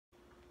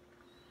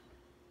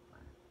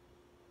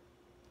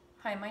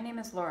Hi, my name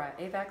is Laura,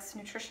 AVAC's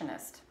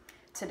Nutritionist.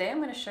 Today I'm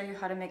going to show you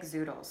how to make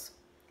Zoodles.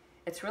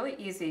 It's really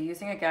easy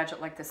using a gadget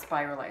like this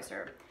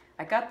spiralizer.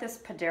 I got this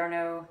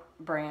Paderno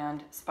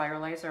brand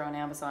spiralizer on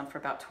Amazon for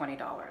about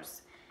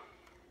 $20.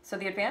 So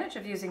the advantage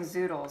of using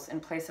Zoodles in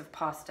place of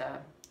pasta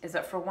is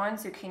that, for one,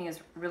 zucchini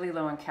is really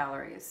low in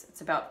calories.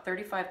 It's about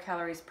 35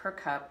 calories per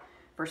cup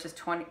versus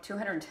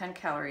 210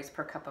 calories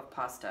per cup of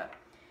pasta.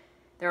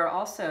 There are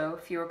also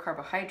fewer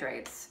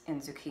carbohydrates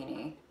in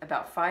zucchini,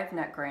 about 5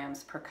 net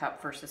grams per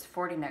cup versus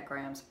 40 net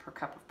grams per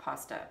cup of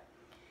pasta.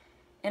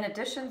 In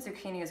addition,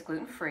 zucchini is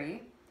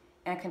gluten-free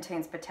and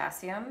contains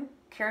potassium,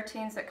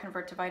 carotenes that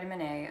convert to vitamin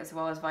A, as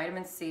well as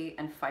vitamin C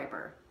and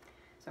fiber.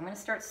 So I'm going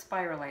to start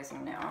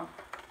spiralizing now.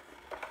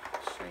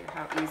 I'll show you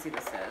how easy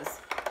this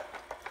is.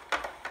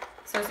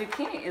 So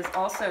zucchini is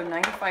also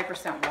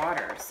 95%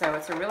 water, so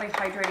it's a really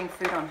hydrating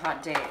food on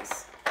hot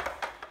days.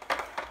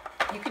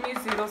 You can use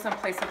Zoodles in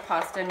place of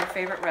pasta in your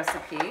favorite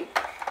recipe.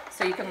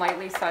 So you can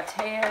lightly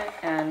saute it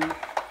and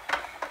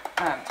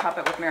top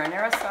it with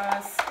marinara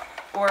sauce.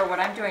 Or what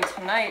I'm doing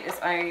tonight is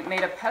I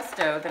made a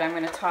pesto that I'm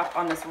going to top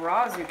on this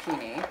raw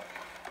zucchini.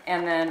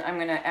 And then I'm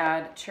going to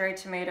add cherry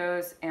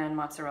tomatoes and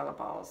mozzarella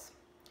balls.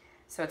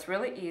 So it's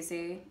really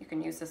easy. You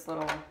can use this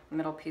little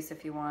middle piece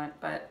if you want,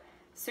 but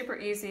super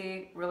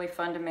easy, really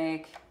fun to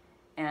make,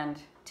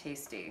 and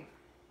tasty.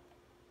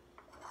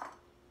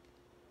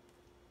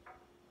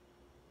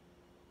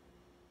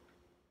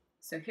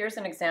 So here's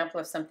an example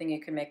of something you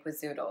can make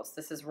with Zoodles.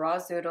 This is raw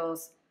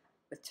Zoodles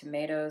with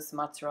tomatoes,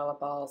 mozzarella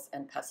balls,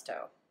 and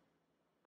pesto.